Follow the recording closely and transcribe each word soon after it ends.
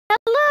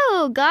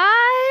Hello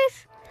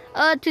guys!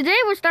 Today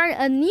we're starting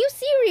a new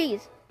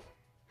series,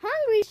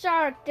 Hungry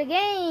Shark the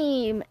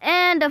game,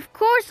 and of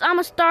course I'm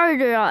a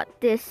starter at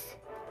this.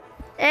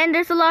 And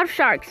there's a lot of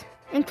sharks,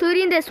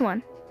 including this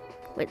one.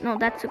 Wait, no,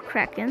 that's a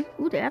kraken.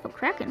 Ooh, they have a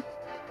kraken.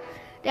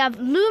 They have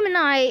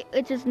Luminite,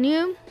 which is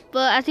new,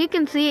 but as you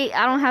can see,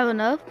 I don't have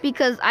enough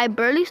because I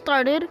barely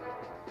started.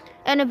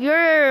 And if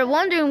you're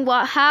wondering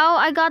how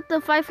I got the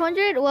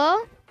 500,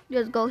 well,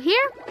 just go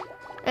here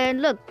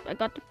and look, I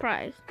got the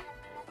prize.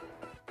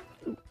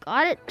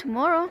 Got it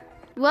tomorrow.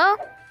 Well,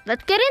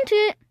 let's get into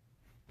it.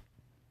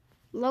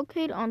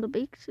 Locate on the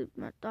base of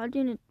not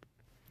dodging it.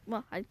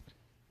 Well,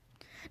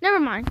 never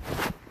mind.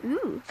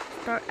 Ooh,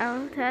 start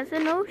out as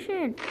an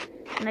ocean.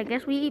 And I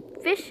guess we eat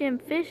fish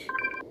and fish.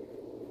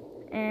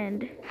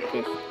 And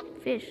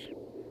fish.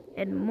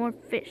 And more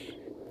fish.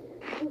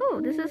 Oh,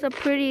 this is a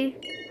pretty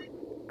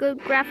good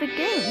graphic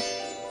game.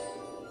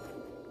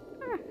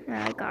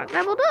 I got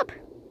leveled up.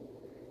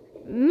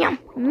 Nyum,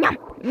 nyum,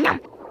 nyum.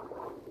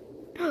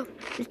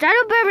 Is that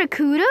a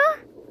barracuda?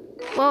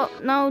 Well,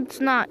 no, it's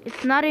not.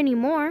 It's not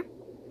anymore.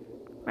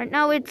 Right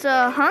now, it's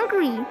a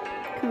hungry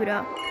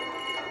cuda.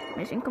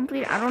 Mission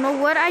complete. I don't know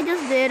what I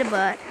just did,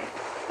 but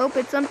hope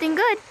it's something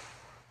good.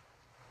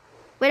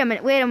 Wait a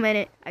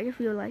minute. I just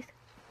realized.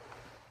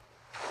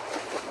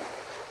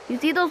 You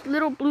see those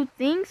little blue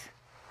things?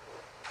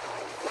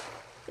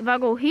 If I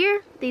go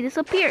here, they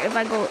disappear. If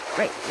I go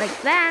right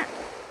like that,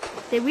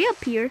 they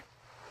reappear.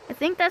 I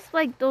think that's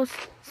like those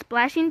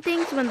splashing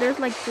things when there's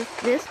like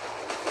just this.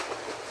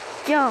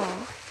 Yo.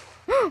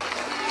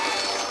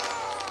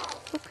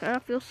 Okay, I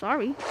feel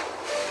sorry.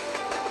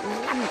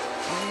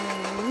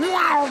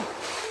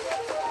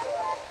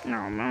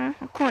 No, man,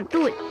 I can't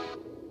do it.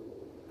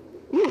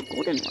 Ooh,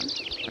 golden one.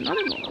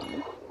 Another golden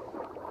one.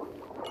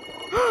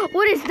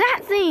 What is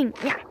that thing?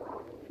 Yeah.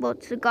 Well,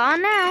 it's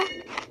gone now.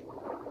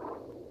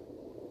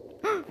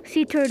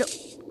 Sea turtle.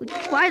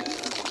 What?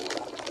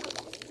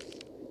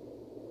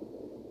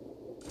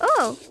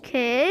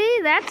 Okay,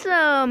 that's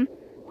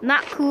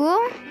not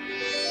cool.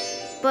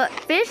 But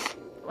fish,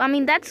 I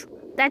mean that's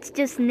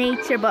just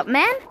nature, but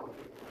man.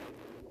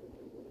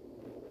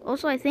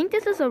 Also, I think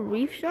this is a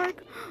reef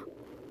shark.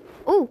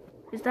 Oh,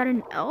 is that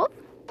an elf?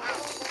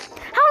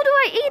 How do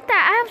I eat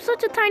that? I have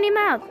such a tiny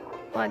mouth.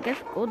 Well, I guess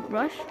gold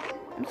rush.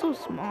 I'm so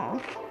small.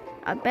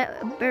 I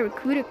bet a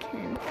barracuda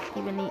can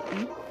even eat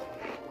me.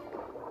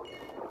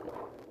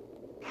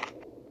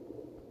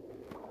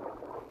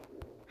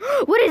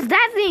 What is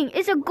that thing?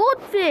 It's a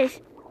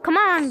goldfish. Come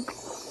on.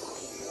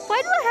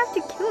 Why do I have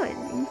to kill it?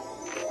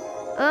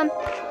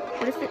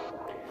 What is it?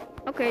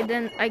 Okay,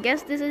 then I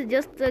guess this is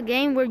just a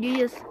game where you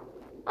just...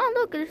 Oh,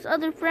 look, there's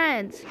other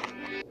friends.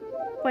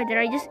 Why did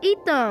I just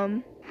eat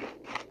them?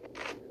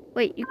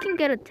 Wait, you can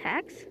get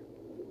attacks?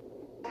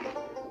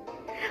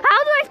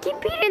 How do I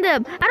keep eating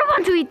them? I don't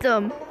want to eat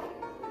them.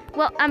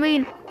 Well, I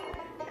mean,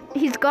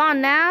 he's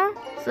gone now,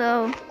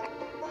 so...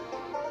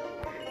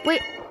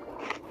 Wait.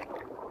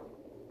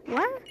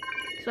 What?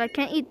 So I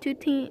can't eat two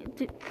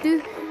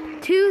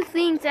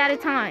things at a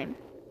time.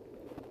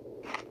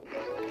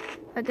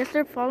 I guess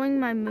they're following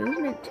my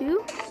movement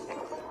too.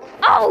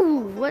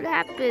 Oh, what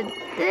happened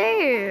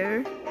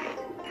there?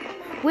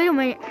 Wait a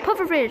minute,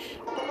 pufferfish.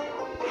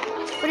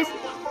 What is?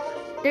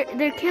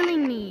 They're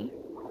killing me.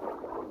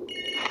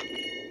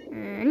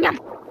 Yum.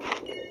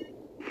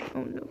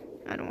 Oh no,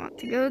 I don't want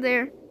to go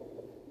there.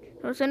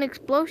 There's an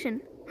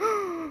explosion.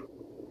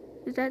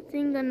 Is that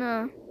thing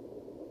gonna?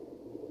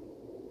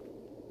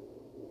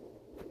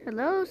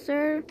 Hello,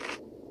 sir.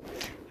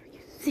 Are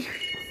you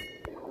serious?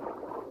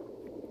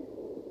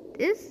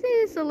 This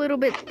is a little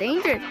bit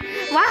dangerous.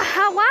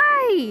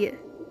 Why?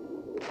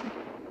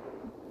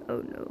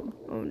 Oh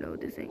no,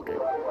 this ain't good.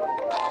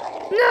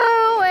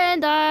 No,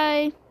 and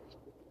I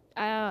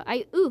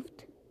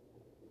oofed.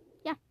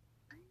 Yeah.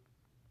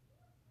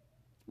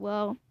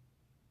 Well,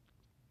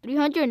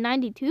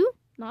 392,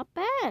 not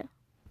bad.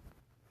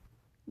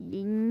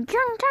 Ying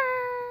chang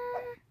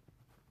chang.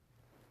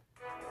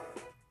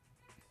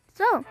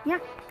 So, yeah,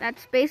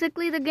 that's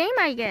basically the game,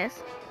 I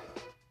guess.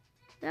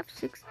 I have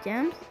 6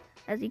 gems,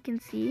 as you can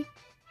see.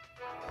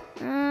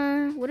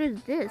 What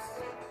is this?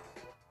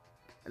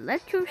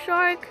 Electro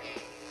Shark,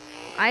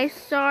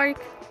 Ice Shark,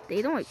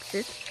 they don't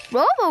exist.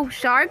 Robo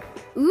Shark,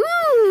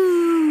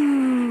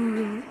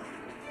 ooh!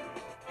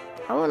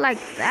 I would like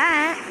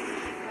that.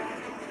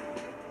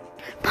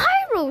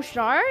 Pyro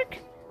Shark?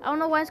 I don't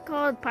know why it's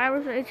called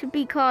Pyro Shark. It should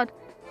be called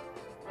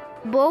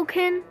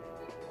Vulcan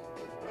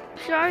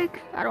Shark.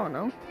 I don't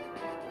know.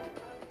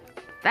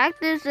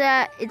 Fact is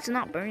that it's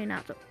not burning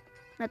out. So,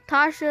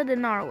 Natasha the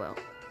Narwhal.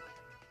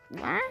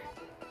 What?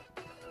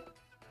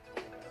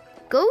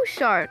 Ghost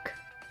Shark.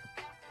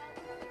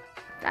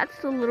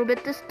 That's a little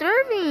bit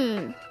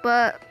disturbing,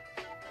 but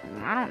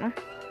I don't know.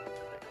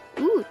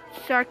 Ooh,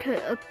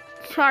 Sharkaleon.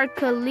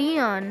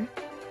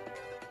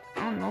 I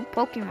don't know,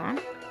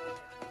 Pokemon.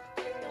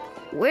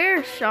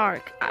 Where's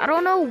Shark? I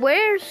don't know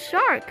where's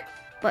Shark,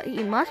 but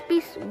he must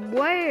be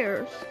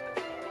where's.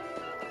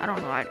 I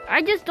don't know.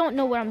 I just don't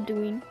know what I'm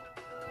doing.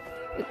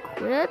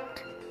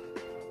 Equipped.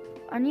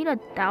 I need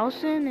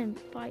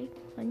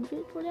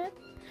 1,500 for that.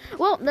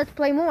 Well, let's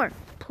play more.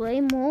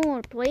 Play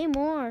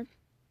more.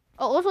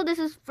 Oh, also this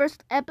is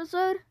first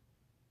episode.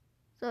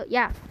 So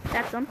yeah,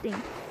 that's something.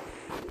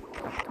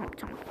 Chomp.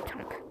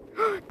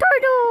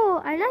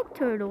 Turtle! I like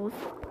turtles.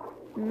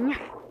 Ooh.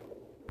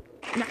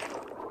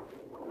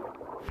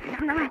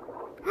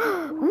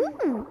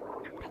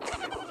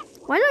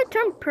 Why do I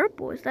turn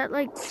purple? Is that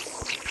like...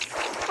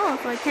 Oh,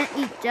 so I can't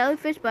eat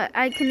jellyfish, but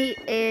I can eat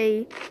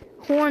a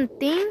horn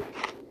thing?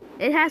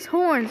 It has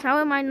horns. How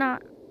am I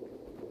not...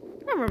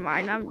 Never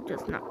mind, I'm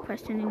just not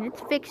questioning.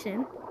 It's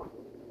fiction.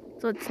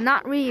 So it's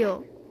not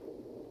real.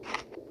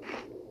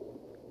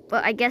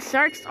 But I guess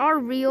sharks are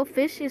real.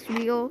 Fish is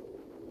real.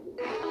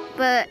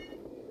 But,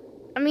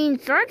 I mean,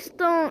 sharks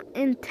don't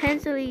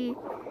intentionally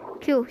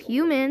kill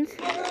humans.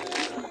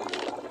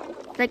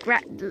 Like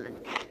rat...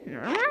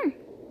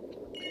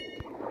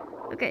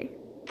 Okay.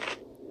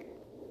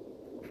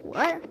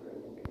 What?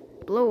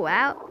 Blow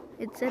out?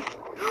 It said...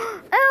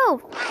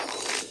 Oh!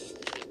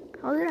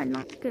 How did I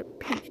not get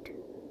pinched?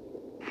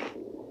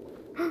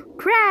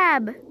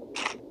 Crab!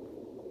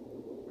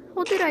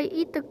 How did I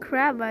eat the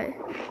crab?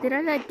 Did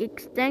I like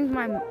extend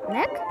my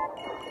neck?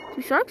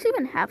 Do sharks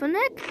even have a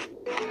neck?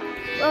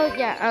 Oh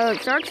yeah,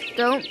 sharks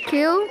don't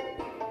kill.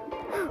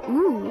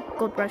 Ooh,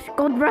 gold rush.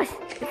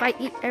 If I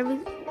eat every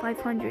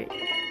 500.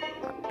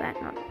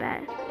 Not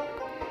bad.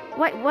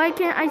 Why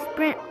can't I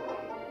sprint?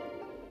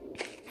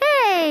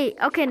 Hey!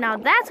 Okay, now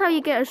that's how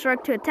you get a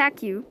shark to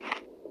attack you.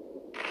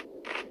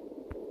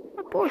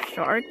 A poor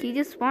shark, he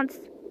just wants...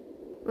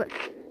 What?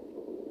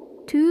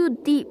 Too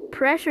deep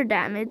pressure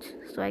damage.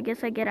 So I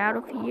guess I get out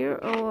of here,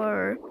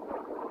 or...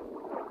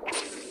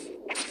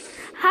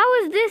 How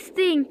is this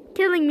thing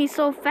killing me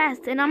so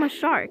fast and I'm a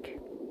shark?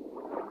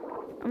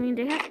 I mean,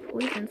 they have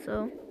poison,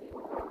 so...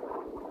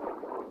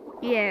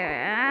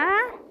 Yeah...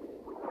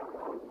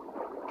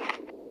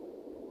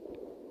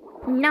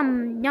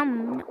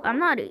 Yum. I'm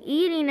not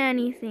eating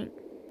anything.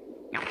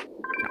 Yum.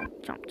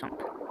 Chomp.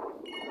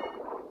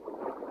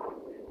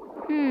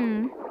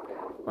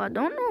 Well, I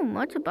don't know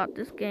much about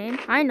this game.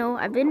 I know,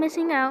 I've been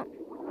missing out.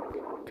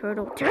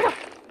 Turtle. Yes,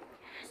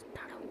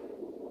 turtle.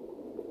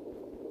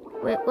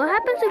 Wait, what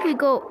happens if we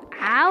go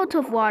out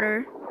of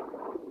water?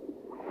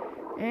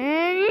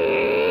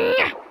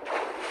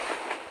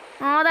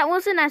 Oh, that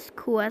wasn't as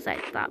cool as I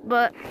thought,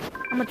 but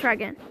I'm gonna try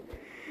again.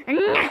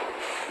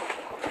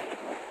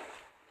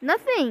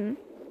 Nothing.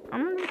 I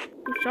don't know.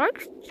 Do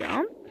sharks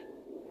jump?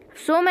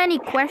 So many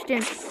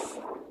questions.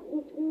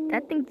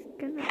 That thing's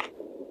gonna...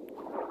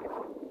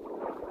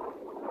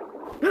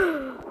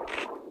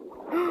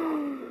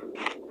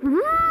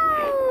 Woo!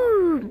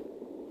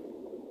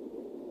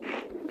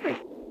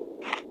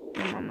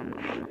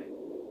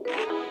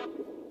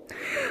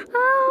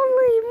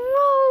 Holy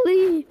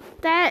moly!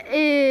 That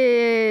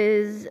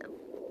is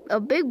a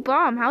big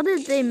bomb. How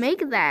did they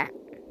make that?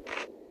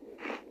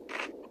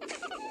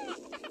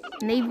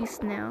 Navy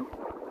snail.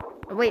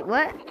 Wait,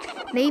 what?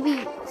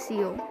 Navy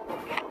seal.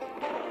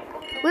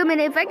 Wait a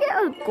minute, if I get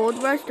a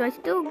gold rush, do I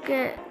still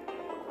get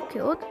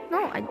killed?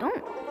 No, I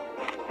don't.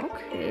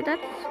 Okay,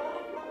 that's...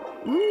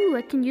 Ooh,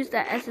 I can use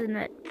that as an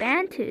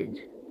advantage.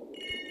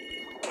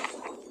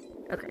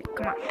 Okay,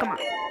 come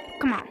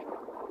on.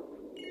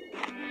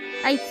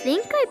 I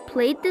think I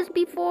played this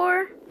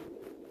before.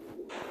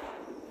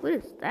 What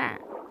is that?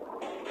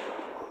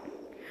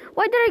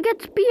 Why did I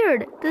get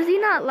speared? Does he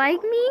not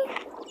like me?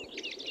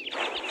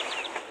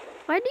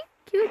 Why do you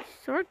kill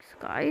sharks,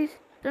 guys?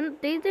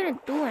 They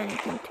didn't do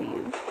anything to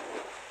you.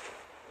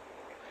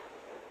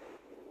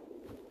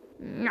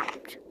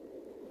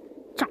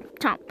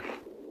 Chomp.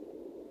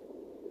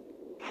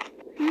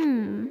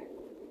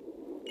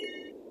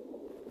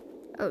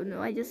 Oh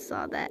no, I just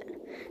saw that.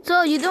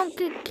 So you don't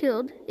get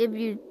killed if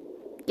you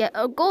get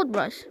a gold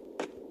rush.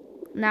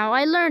 Now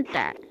I learned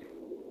that.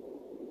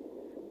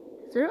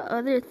 Is there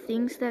other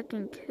things that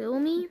can kill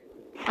me?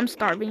 I'm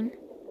starving.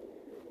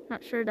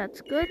 Not sure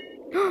that's good.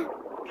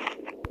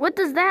 What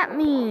does that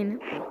mean?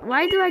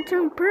 Why do I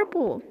turn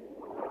purple?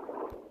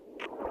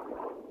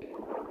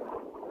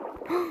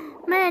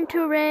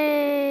 Manta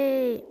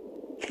ray!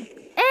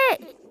 Hey!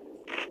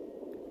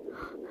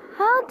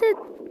 How did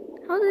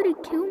he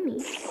kill me?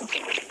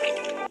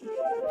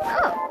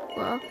 Oh,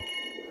 well.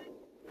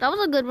 That was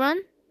a good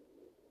run.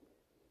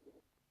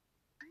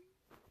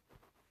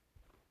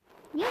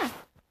 Yeah.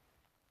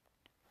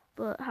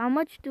 But how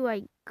much do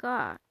I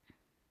got?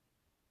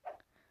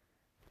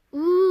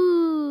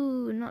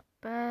 Ooh, not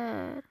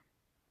bad.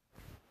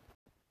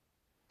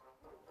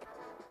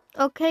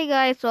 Okay,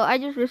 guys, so I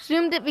just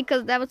resumed it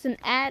because that was an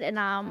ad, and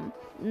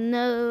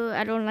no,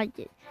 I don't like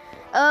it.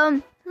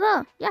 So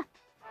yeah.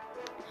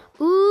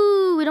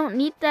 Ooh, we don't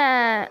need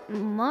that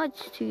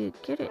much to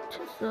get it.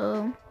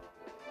 So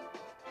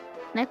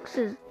next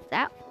is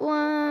that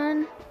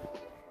one.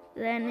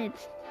 Then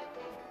it's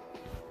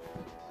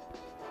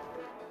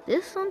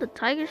this one, the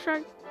tiger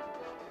shark.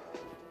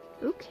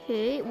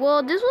 Okay,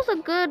 well, this was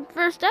a good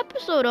first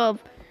episode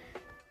of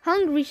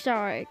Hungry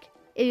Shark.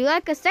 If you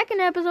like a second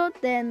episode,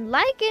 then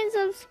like and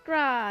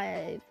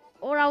subscribe,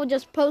 or I'll I'll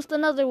just post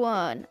another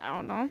one. I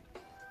don't know.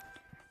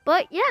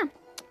 But yeah,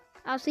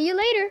 I'll see you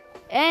later.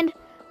 And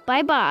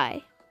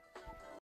bye-bye.